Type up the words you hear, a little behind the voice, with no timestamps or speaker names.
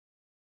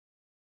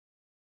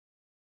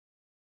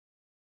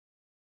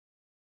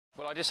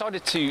Well, I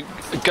decided to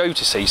go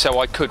to sea so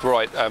I could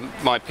write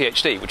my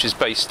PhD, which is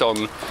based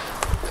on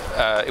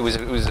it was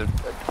a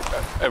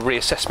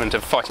reassessment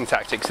of fighting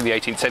tactics in the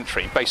 18th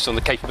century based on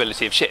the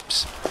capability of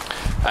ships.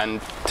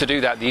 And to do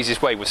that, the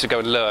easiest way was to go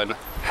and learn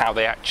how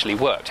they actually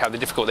worked, how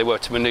difficult they were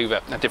to manoeuvre,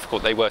 how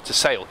difficult they were to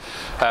sail.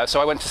 So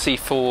I went to sea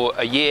for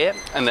a year,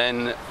 and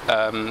then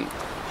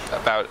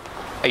about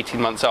 18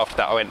 months after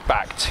that I went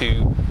back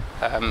to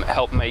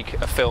help make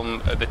a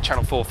film, the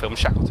Channel 4 film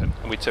Shackleton,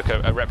 and we took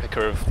a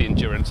replica of the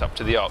Endurance up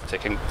to the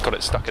Arctic and got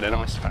it stuck in an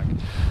ice pack.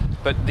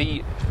 But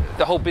the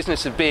whole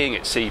business of being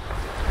at sea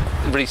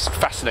really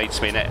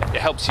fascinates me, and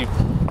it helps you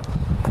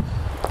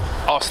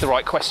ask the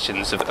right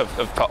questions of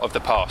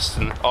the past,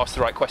 and ask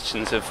the right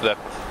questions of the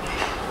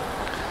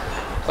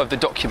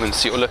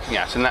documents that you're looking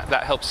at, and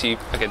that helps you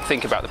again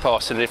think about the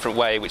past in a different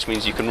way, which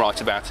means you can write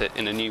about it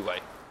in a new way.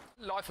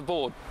 Life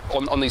aboard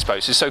on these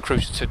boats is so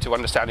crucial to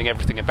understanding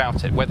everything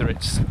about it, whether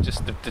it's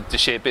just the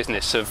sheer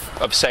business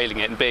of sailing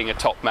it and being a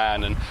top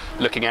man and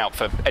looking out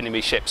for enemy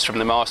ships from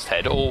the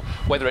masthead, or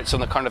whether it's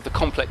on the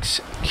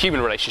complex human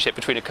relationship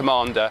between a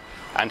commander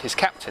and his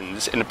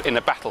captains in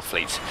a battle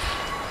fleet.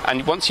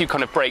 And once you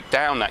kind of break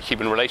down that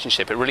human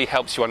relationship, it really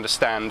helps you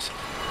understand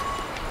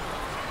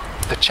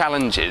the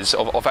challenges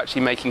of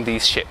actually making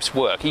these ships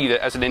work, either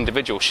as an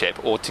individual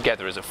ship or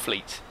together as a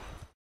fleet.